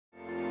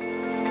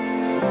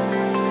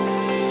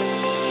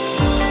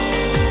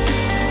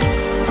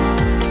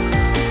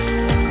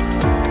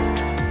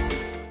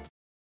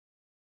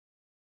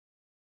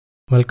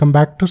Welcome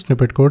back to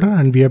Snippet Coder,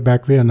 and we are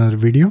back with another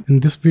video. In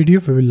this video,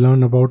 we will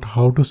learn about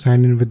how to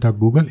sign in with the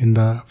Google in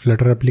the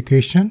Flutter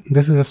application.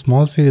 This is a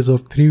small series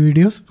of 3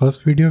 videos.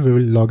 First video, we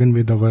will log in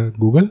with our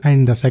Google,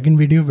 and in the second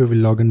video, we will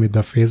log in with the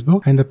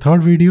Facebook, and the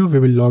third video, we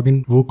will log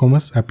in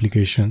WooCommerce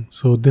application.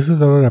 So this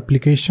is our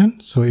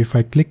application. So if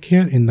I click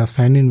here in the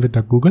sign in with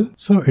the Google,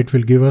 so it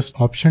will give us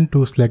option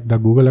to select the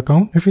Google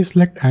account. If we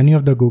select any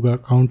of the Google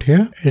account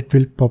here, it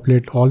will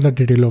populate all the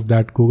detail of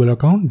that Google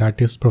account,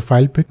 that is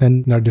profile pic,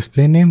 then the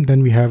display name,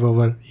 then we have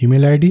our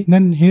email ID,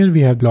 then here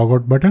we have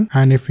logout button,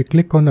 and if we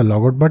click on the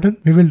logout button,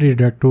 we will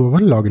redirect to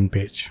our login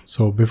page.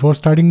 So before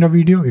starting the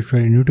video, if you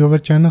are new to our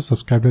channel,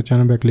 subscribe to the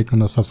channel by clicking on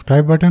the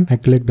subscribe button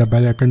and click the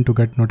bell icon to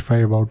get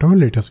notified about our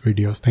latest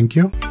videos. Thank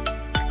you.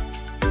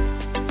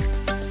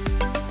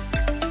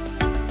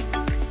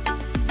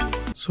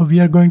 So we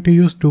are going to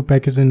use 2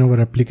 packages in our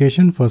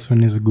application. First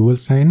one is Google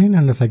sign-in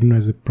and the second one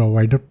is a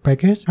provider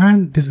package,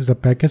 and this is a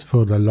package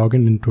for the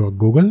login into a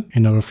Google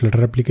in our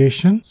Flutter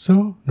application.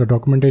 So the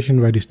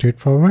documentation very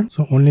straightforward.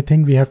 So only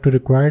thing we have to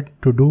require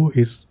to do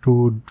is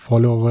to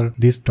follow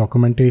this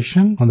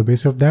documentation. On the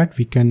basis of that,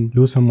 we can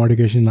do some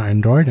modification on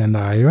Android and the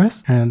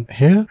iOS. And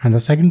the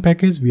second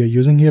package we are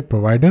using here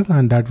provider,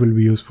 and that will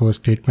be used for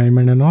state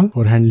management and all,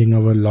 for handling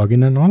our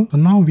login and all. So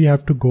now we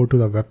have to go to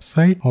the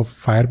website of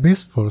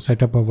Firebase for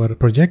set up our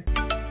project.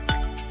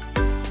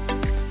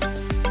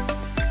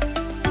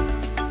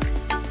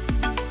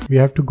 We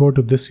have to go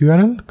to this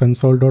URL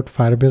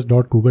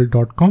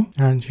console.firebase.google.com,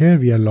 and here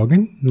we are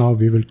login. Now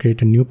we will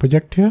create a new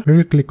project here. We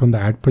will click on the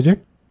add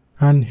project,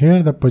 and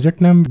here the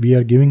project name we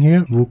are giving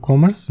here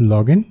WooCommerce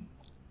login.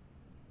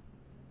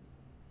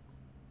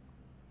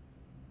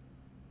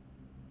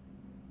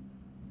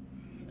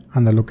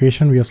 And the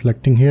location we are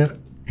selecting here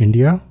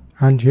India,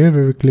 and here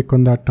we will click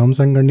on the terms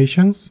and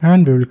conditions,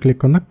 and we will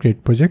click on the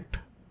create project,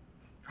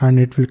 and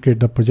it will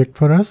create the project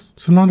for us.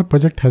 So now the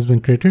project has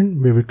been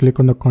created. We will click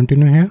on the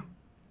continue here.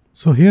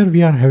 So here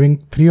we are having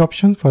 3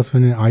 options. First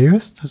one is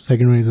iOS, the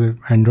second one is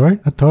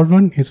Android, the third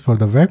one is for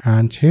the web.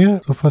 And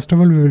here, so first of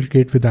all, we will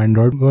create with the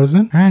Android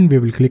version, and we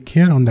will click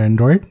here on the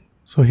Android.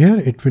 So here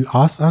it will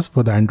ask us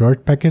for the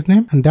Android package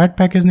name, and that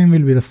package name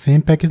will be the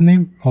same package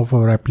name of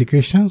our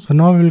application. So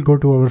now we will go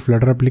to our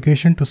Flutter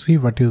application to see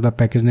what is the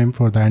package name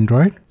for the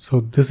Android.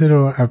 So this is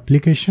our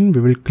application.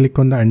 We will click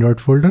on the Android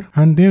folder,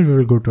 and there we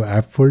will go to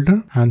app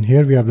folder, and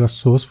here we have the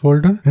source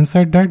folder.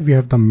 Inside that we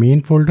have the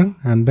main folder,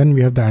 and then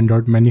we have the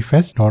Android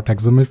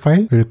manifest.xml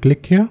file. We will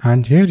click here,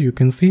 and here you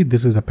can see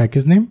this is a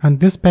package name, and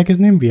this package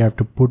name we have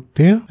to put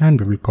there, and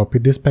we will copy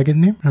this package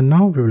name. And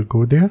now we will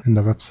go there in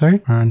the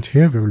website, and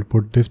here we will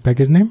put this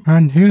package name,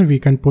 and here we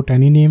can put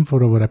any name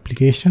for our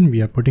application.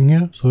 We are putting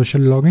here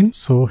social login.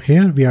 So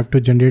here we have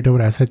to generate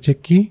our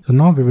SSH key. So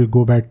now we will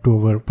go back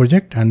to our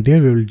project, and there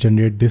we will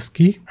generate this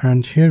key,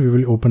 and here we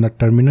will open the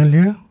terminal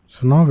here.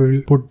 So now we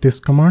will put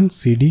this command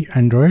cd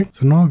android.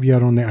 So now we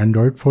are on the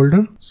Android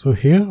folder. So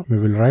here we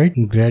will write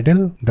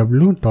gradle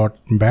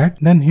w.bat.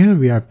 Then here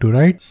we have to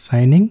write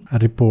signing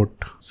report.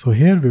 So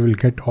here we will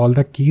get all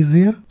the keys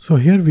here. So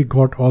here we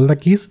got all the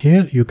keys.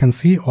 Here you can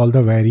see all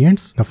the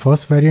variants. The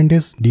first variant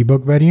is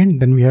debug variant.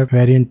 Then we have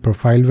variant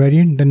profile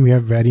variant. Then we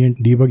have variant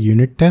debug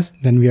unit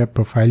test. Then we have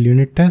profile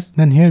unit test.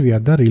 Then here we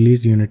have the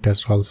release unit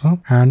test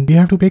also. And we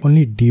have to pick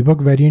only debug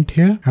variant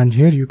here. And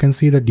here you can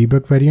see the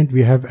debug variant.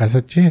 We have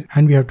SHA,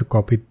 and we have to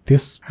copy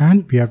this,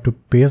 and we have to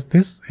paste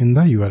this in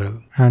the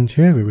URL, and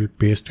here we will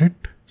paste it.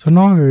 So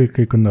now we will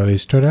click on the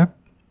register app.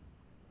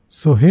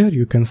 So here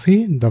you can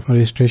see the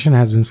registration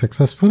has been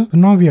successful. So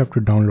now we have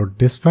to download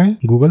this file,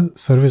 Google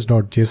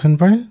service.json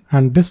file,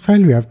 and this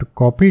file we have to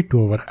copy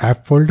to our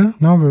app folder.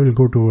 Now we will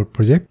go to our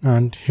project,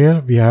 and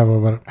here we have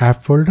our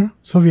app folder.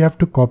 So we have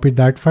to copy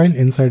that file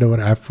inside our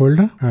app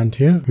folder, and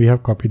here we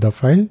have copied the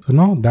file. So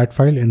now that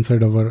file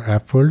inside our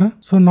app folder.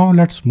 So now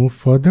let's move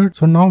further.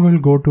 So now we'll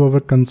go to our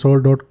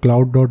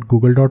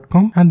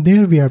console.cloud.google.com, and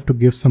there we have to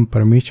give some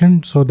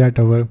permission so that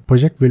our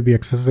project will be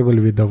accessible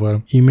with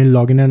our email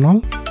login and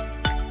all.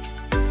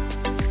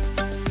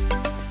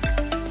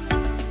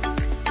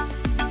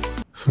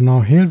 So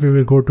now here we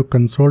will go to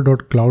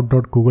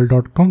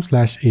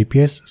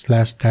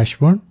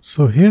console.cloud.google.com/APIs/dashboard.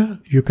 So here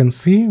you can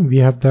see we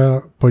have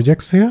the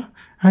projects here,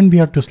 and we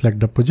have to select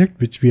the project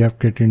which we have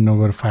created in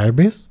our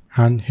Firebase.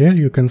 And here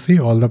you can see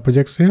all the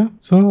projects here.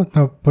 So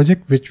the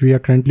project which we are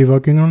currently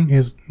working on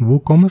is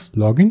WooCommerce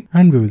login,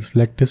 and we will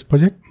select this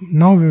project.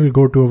 Now we will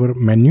go to our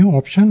menu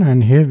option,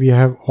 and here we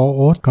have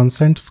auth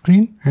consent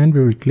screen, and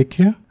we will click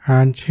here.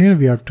 And here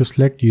we have to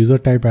select user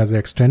type as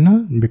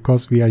external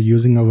because we are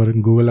using our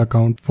Google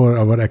account for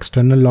our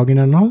external login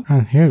and all.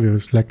 And here we will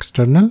select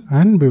external,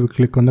 and we will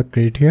click on the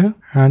create here.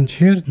 And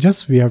here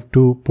just we have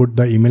to put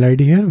the email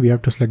ID here. We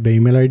have to select the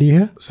email ID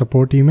here,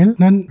 support email.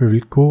 Then we will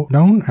go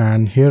down,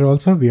 and here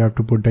also we have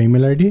to put the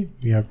email ID.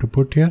 We have to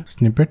put here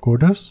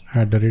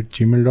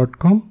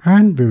snippetcoders@gmail.com,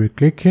 and we will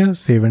click here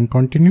save and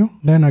continue.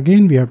 Then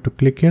again we have to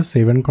click here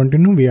save and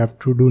continue. We have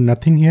to do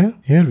nothing here.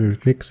 Here we will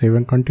click save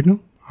and continue.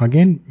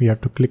 Again we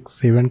have to click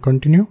save and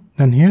continue.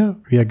 Then here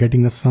we are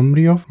getting a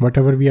summary of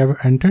whatever we have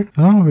entered.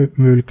 Now we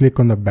will click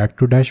on the back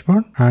to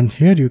dashboard, and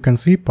here you can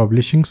see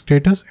publishing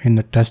status in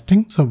the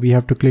testing. So we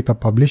have to click a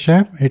publish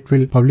app. It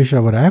will publish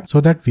our app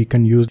so that we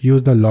can use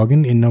the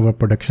login in our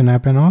production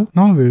app and all.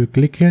 Now we will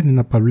click here in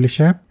the publish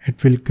app.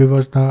 It will give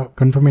us the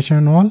confirmation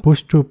and all,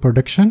 push to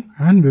production,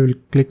 and we will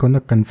click on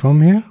the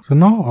confirm here. So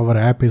now our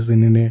app is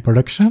in a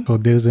production. So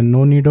there is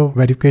no need of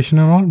verification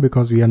and all,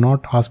 because we are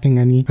not asking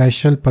any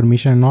special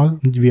permission and all.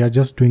 We are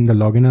just doing the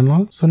login and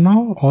all. So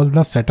now all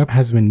the setup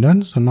has been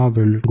done. So now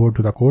we will go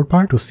to the code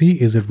part to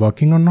see is it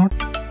working or not.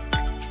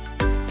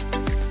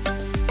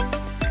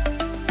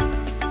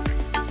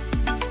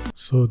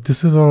 So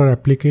this is our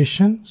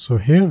application. So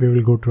here we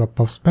will go to a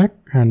PubSpec,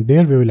 and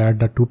there we will add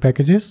the two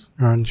packages,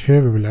 and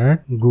here we will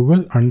add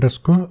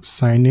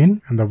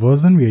Google_sign-in, and the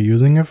version we are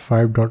using a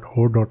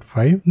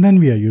 5.0.5. Then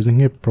we are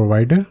using a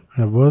provider.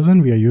 The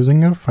version we are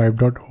using a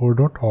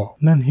 5.0.0.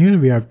 Then here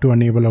we have to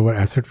enable our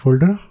asset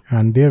folder,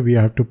 and there we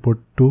have to put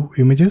two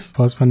images.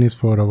 First one is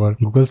for our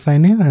Google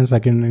sign-in, and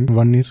second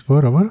one is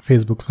for our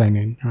Facebook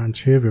sign-in. And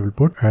here we will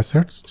put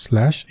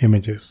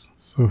assets/images.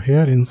 So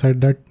here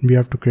inside that we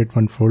have to create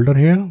one folder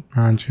here,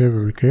 and here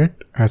we will create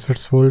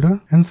assets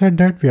folder. Inside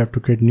that we have to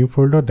create new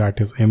folder,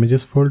 that is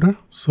images folder.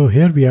 So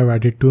here we have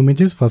added two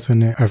images. First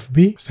one is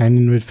FB, sign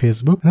in with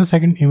Facebook, and the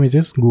second image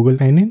is Google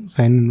sign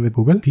in with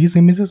Google. These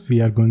images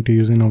we are going to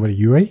use in our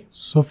UI.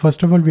 So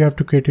first of all we have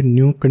to create a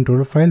new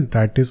controller file,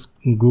 that is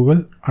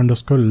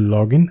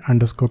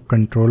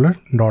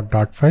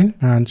Google_login_controller.dart file,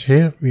 and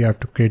here we have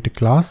to create a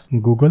class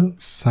Google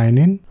sign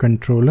in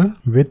controller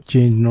with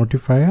change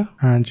notifier,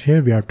 and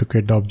here we have to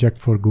create the object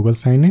for Google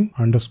sign in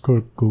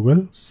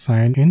 _Google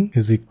sign in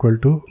is equal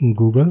to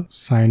Google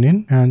sign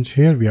in, and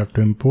here we have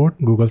to import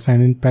Google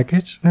sign in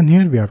package. Then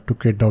here we have to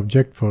create the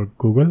object for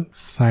Google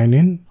sign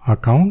in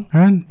account,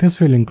 and this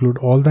will include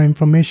all the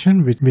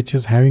information which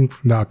is having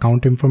the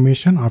account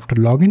information. After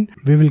login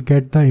we will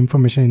get the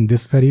information in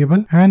this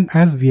variable, and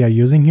as we are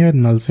using here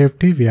null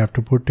safety, we have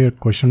to put a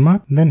question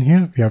mark. Then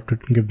here we have to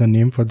give the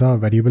name for the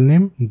variable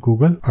name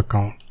Google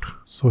account.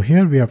 So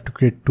here we have to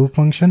create two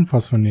functions.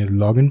 First one is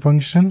login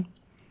function,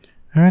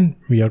 and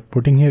we are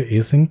putting here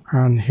async,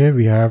 and here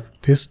we have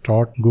this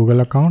dot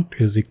Google account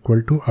is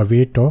equal to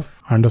await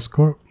of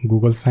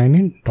 _Google sign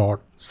in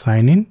dot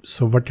sign in.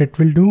 So what it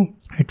will do,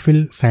 it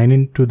will sign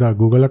in to the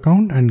Google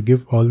account and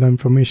give all the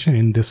information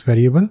in this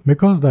variable,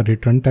 because the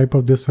return type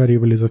of this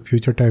variable is a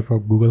future type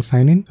of Google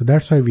sign in. So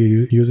that's why we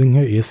are using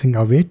here async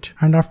await,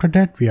 and after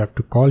that we have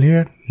to call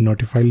here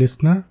notify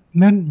listener.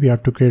 Then we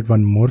have to create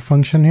one more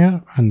function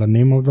here, and the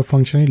name of the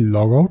function is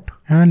logout,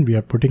 and we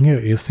are putting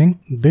here async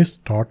this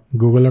dot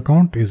Google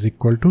account is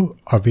equal to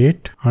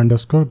await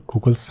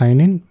 _Google sign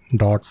in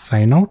dot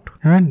sign out,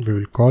 and we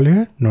will call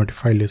here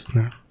notify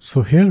listener.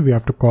 So here we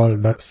have to call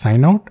the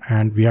sign out,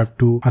 and we have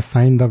to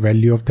assign the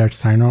value of that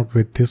sign out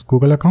with this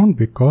Google account,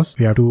 because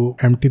we have to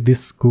empty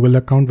this Google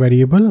account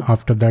variable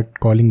after that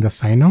calling the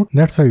sign out.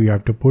 That's why we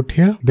have to put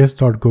here this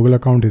dot Google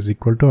account is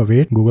equal to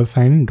await Google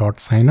sign in dot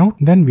sign out.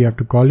 Then we have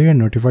to call here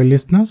notify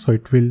listener, so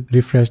it will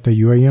refresh the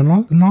UI and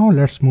all. Now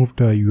let's move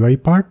to the UI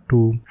part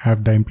to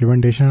have the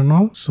implementation and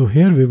all. So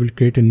here we will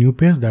create a new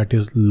page, that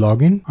is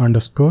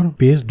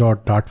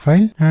login_page.dart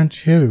file, and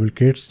here we will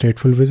create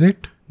stateful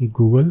visit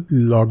Google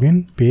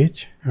login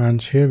page,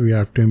 and here we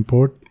have to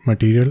import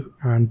material,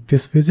 and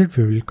this visit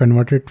we will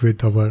convert it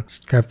with our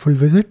scaffold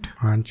visit,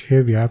 and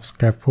here we have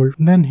scaffold.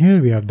 Then here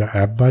we have the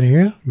app bar.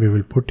 Here we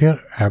will put here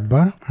app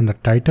bar, and the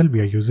title we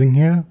are using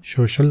here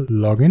social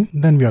login.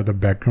 Then we have the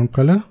background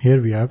color.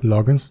 Here we have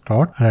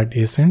logins.red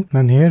accent.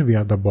 Then here we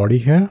have the body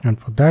here, and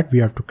for that we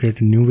have to create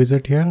a new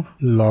visit here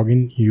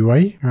login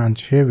UI, and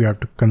here we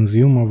have to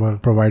consume our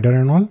provider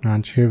and all,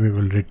 and here we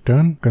will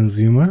return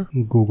consumer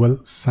Google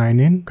sign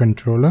in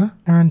controller,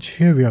 and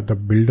here we have the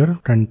builder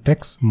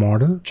context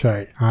model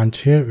child, and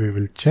here we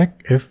will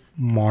check if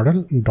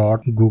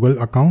model.google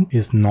account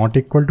is not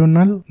equal to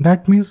null.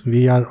 That means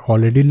we are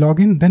already logged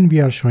in. Then we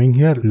are showing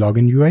here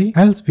login UI,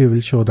 else we will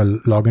show the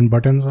login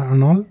buttons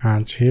and all,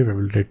 and here we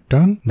will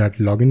return that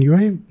login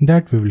UI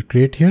that we will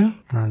create here,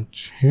 and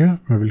here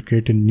we will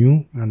create a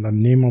new, and the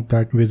name of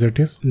that visit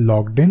is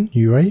logged in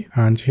UI,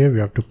 and here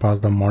we have to pass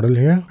the model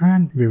here,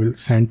 and we will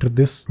center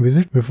this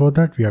visit. Before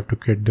that we have to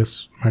create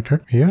this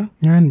method here,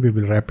 and we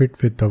will wrap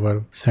it with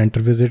our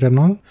center visit and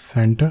all,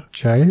 center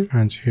child,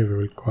 and here we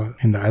will call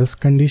in the else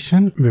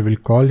condition we will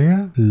call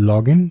here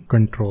login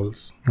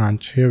controls,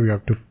 and here we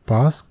have to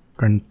pass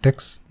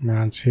context,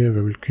 and here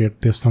we will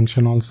create this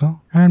function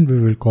also, and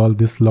we will call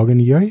this login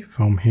UI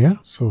from here.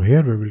 So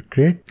here we will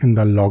create in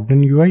the logged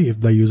in UI, if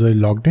the user is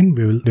logged in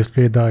we will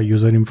display the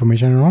user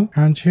information and all,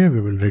 and here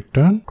we will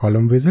return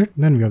column visit.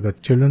 Then we have the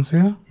children's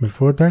here.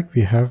 Before that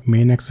we have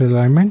main axis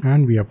alignment,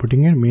 and we are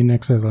putting here main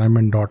axis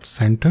alignment dot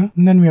center,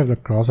 and then we have the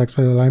cross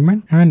axis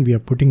alignment, and we are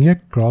putting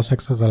here cross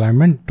axis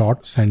alignment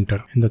dot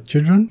center. In the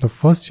children, the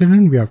first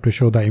children we have to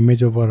show the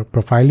image of our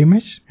profile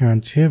image,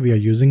 and here we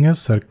are using a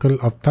circle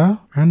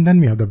avatar, and then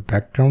we have the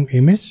background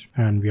image,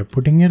 and we are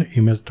putting here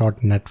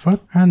image.network,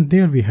 and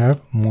there we have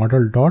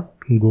model dot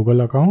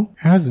Google account.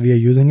 As we are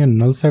using a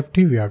null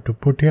safety, we have to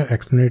put here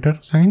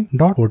explanator sign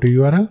dot photo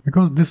URL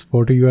because this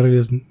photo URL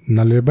is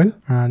nullable,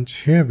 and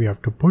here we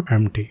have to put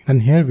empty.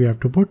 Then here we have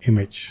to put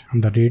image,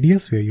 and the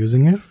radius we are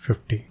using here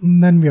 50.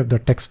 And then we have the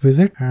text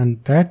visit,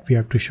 and that we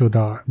have to show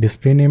the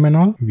display name and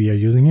all. We are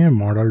using here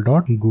model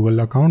dot Google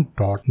account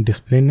dot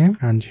display name,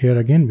 and here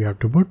again we have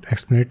to put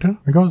explanator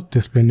because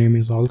display name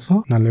is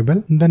also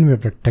nullable. And then we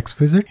have the text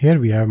visit. Here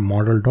we have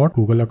model dot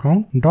Google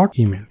account dot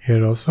email.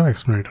 Here also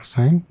explanator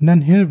sign.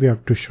 Then here we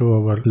have to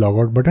show our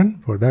logout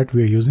button. For that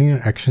we are using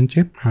an action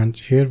chip, and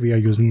here we are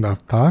using the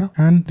avatar,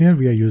 and there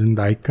we are using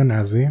the icon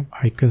as a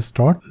icons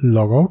dot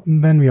logout.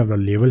 And then we have the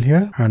label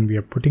here, and we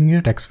are putting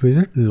here text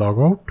visit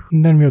logout.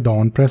 And then we have the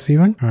on press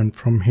event, and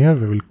from here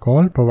we will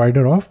call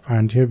provider of,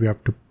 and here we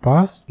have to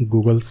pass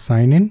Google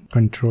sign in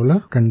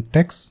controller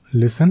context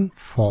listen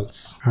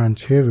false, and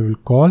here we will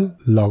call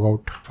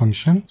logout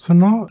function. So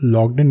now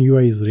logged in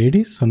UI is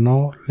ready. So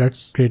now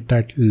let's create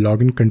that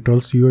login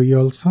controls UI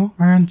also,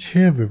 and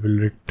here we will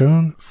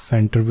return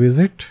center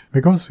visit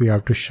because we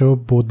have to show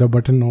both the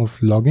button of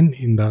login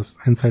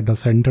inside the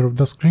center of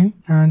the screen.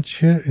 And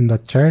here in the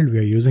child we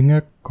are using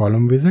a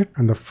column visit,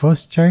 and the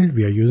first child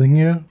we are using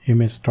here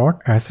image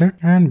dot asset,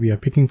 and we are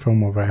picking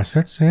from our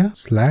assets here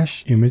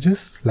slash images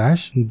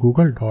slash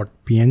google dot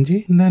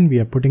png. And then we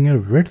are putting here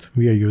width,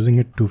 we are using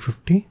it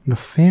 250. The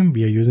same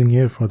we are using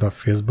here for the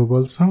Facebook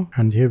also,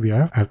 and here we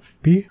have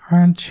FB,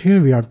 and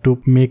here we have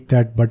to make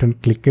that button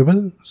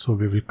clickable, so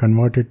we will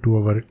convert it to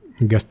our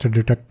gesture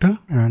detector,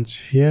 and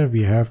here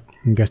we have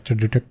gesture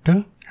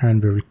detector,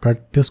 and we will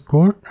cut this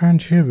code,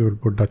 and here we will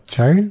put the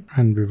child,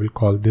 and we will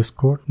call this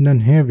code.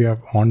 Then here we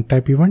have on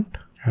type event,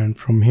 and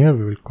from here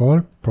we will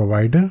call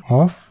provider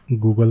of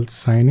Google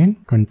sign in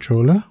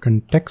controller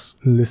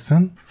context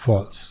listen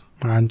false,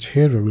 and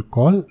here we will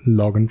call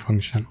login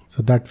function.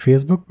 So that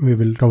Facebook we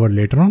will cover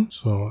later on,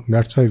 so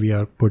that's why we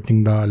are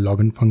putting the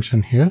login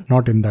function here,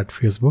 not in that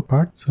Facebook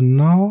part. So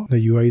now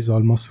the UI is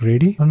almost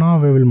ready. So now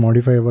we will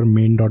modify our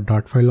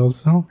main.dart file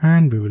also,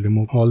 and we will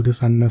remove all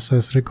this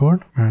unnecessary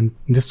code, and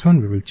this one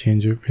we will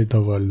change it with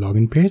our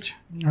login page.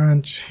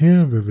 And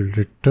here we will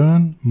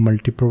return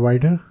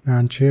multi-provider,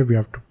 and here we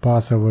have to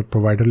pass our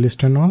provider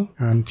list and all,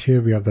 and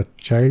here we have the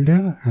child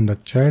here, and the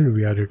child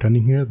we are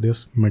returning here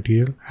this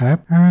material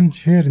app, and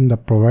here in the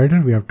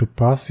provider we have to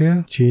pass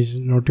here change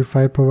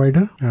notifier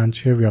provider, and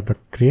here we have the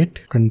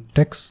create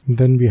context.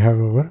 Then we have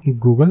our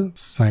Google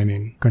sign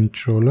in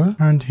controller,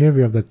 and here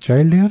we have the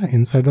child here.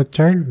 Inside the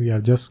child we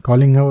are just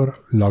calling our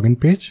login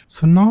page.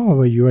 So now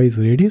our UI is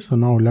ready. So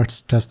now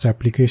let's test the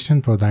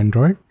application for the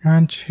Android,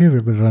 and here we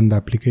will run the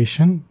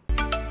application.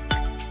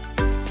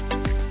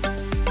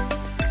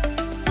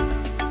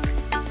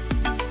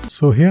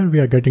 So here we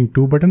are getting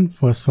two buttons.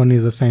 First one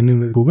is a sign in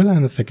with Google,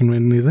 and the second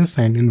one is a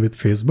sign in with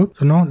Facebook.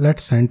 So now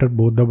let's center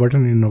both the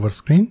button in our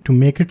screen. To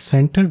make it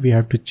center, we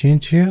have to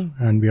change here,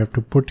 and we have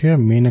to put here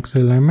main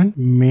axis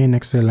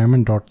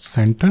alignment dot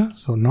center.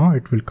 So now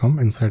it will come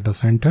inside the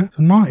center.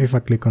 So now if I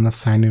click on the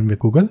sign in with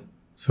Google,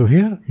 so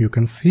here you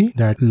can see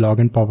that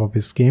login pop-up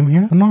is came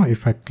here. So now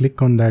if I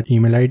click on that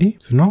email ID,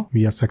 so now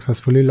we are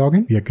successfully logged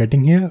in. We are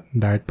getting here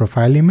that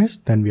profile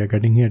image, then we are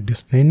getting here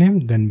display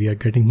name, then we are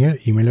getting here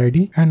email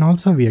ID, and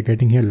also we are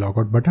getting here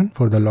logout button.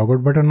 For the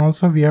logout button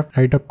also we have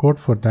write up code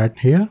for that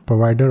here,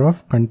 provider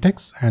of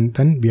context, and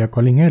then we are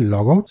calling here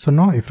logout. So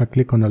now if I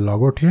click on the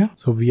logout here,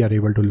 so we are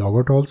able to log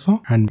out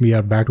also, and we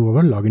are back to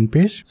our login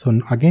page.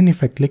 So again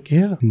if I click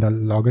here in the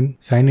login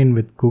sign in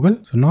with Google,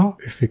 so now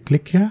if we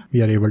click here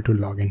we are able to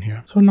log in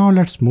here. So now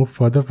let's move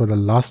further for the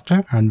last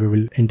step, and we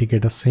will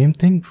integrate the same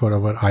thing for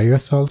our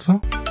iOS also.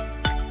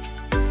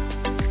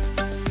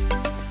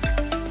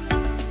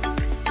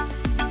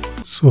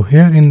 So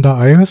here in the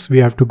iOS we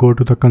have to go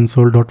to the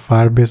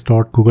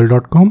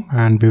console.firebase.google.com,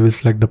 and we will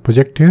select the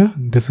project here.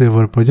 This is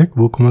our project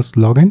WooCommerce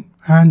login.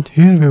 And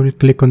here we will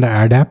click on the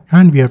add app,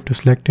 and we have to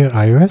select here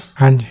iOS,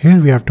 and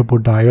here we have to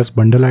put the iOS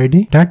bundle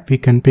ID that we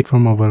can pick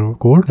from our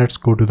code. Let's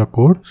go to the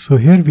code. So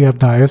here we have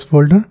the iOS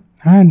folder,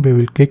 and we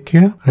will click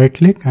here, right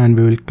click, and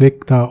we will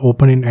click the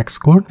open in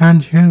Xcode,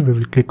 and here we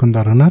will click on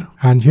the runner,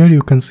 and here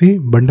you can see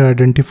bundle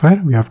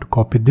identifier. We have to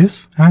copy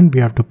this and we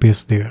have to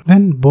paste there.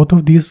 Then both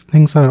of these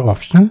things are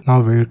optional.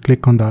 Now we will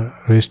click on the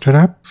register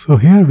app. So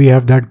here we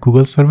have that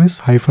Google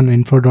service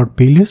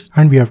 -info.plist,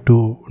 and we have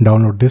to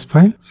download this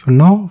file. So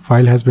now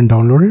file has been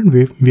downloaded.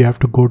 We have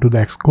to go to the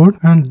Xcode,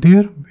 and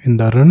there in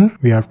the runner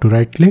we have to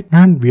right click,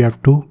 and we have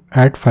to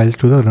add files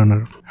to the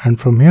runner, and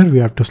from here we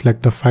have to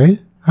select the file.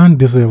 And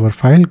this is our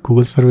file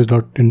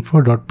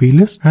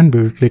googleservice.info.plist, and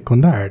we will click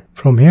on the add.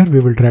 From here we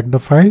will drag the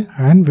file,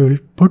 and we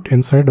will put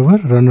inside our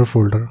runner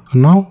folder. So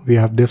now we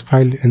have this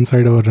file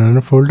inside our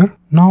runner folder.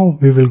 Now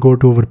we will go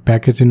to our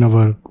package in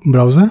our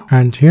browser,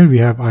 and here we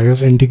have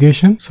iOS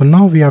integration. So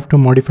now we have to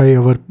modify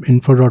our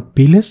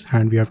info.plist,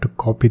 and we have to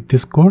copy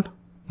this code.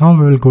 Now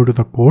we will go to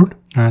the code,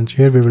 and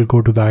here we will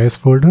go to the IS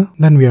folder.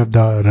 Then we have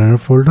the runner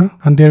folder,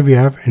 and there we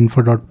have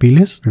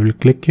info.plist. We will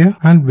click here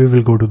and we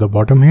will go to the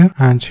bottom here,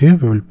 and here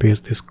we will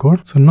paste this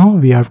code. So now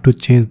we have to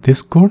change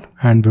this code,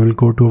 and we will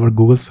go to our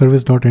Google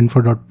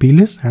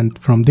service.info.plist, and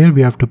from there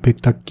we have to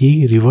pick the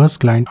key reverse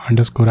client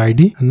underscore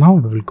ID. And now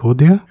we will go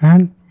there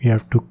and we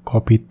have to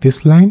copy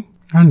this line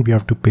and we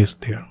have to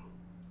paste there.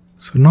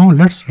 So now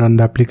let's run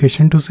the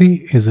application to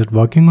see is it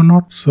working or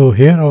not. So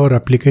here our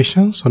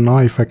application. So now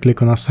if I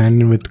click on a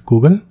sign in with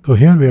Google, so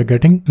here we are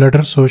getting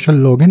Flutter social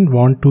login,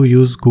 want to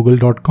use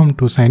google.com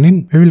to sign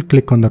in. We will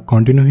click on the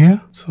continue here.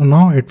 So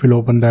now it will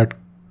open that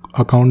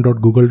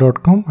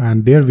account.google.com,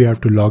 and there we have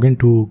to log in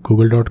to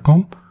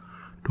google.com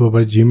to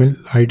our Gmail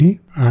ID,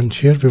 and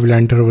here we will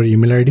enter our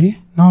email ID.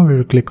 Now we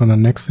will click on the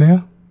next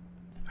here,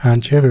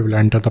 and here we will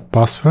enter the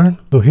password.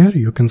 So here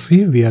you can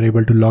see we are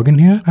able to log in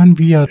here, and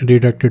we are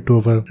redirected to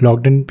our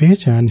logged in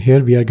page, and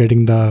here we are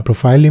getting the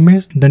profile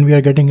image, then we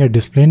are getting a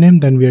display name,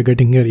 then we are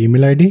getting here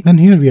email ID, then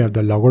here we have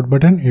the logout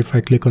button. If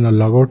I click on the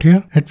logout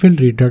here, it will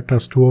redirect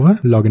us to our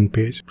login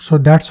page. So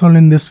that's all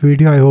in this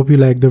video. I hope you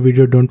like the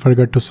video. Don't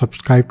forget to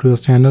subscribe to the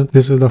channel.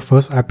 This is the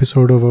first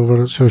episode of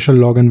our social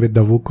login with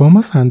the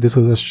WooCommerce, and this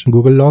is a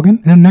Google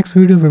login. In the next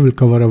video we will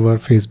cover our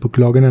Facebook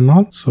login and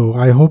all. So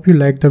I hope you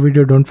like the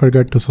video. Don't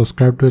forget to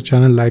subscribe to the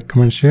channel, like,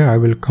 comment, share. I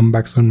will come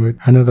back soon with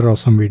another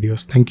awesome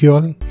videos. Thank you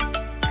all.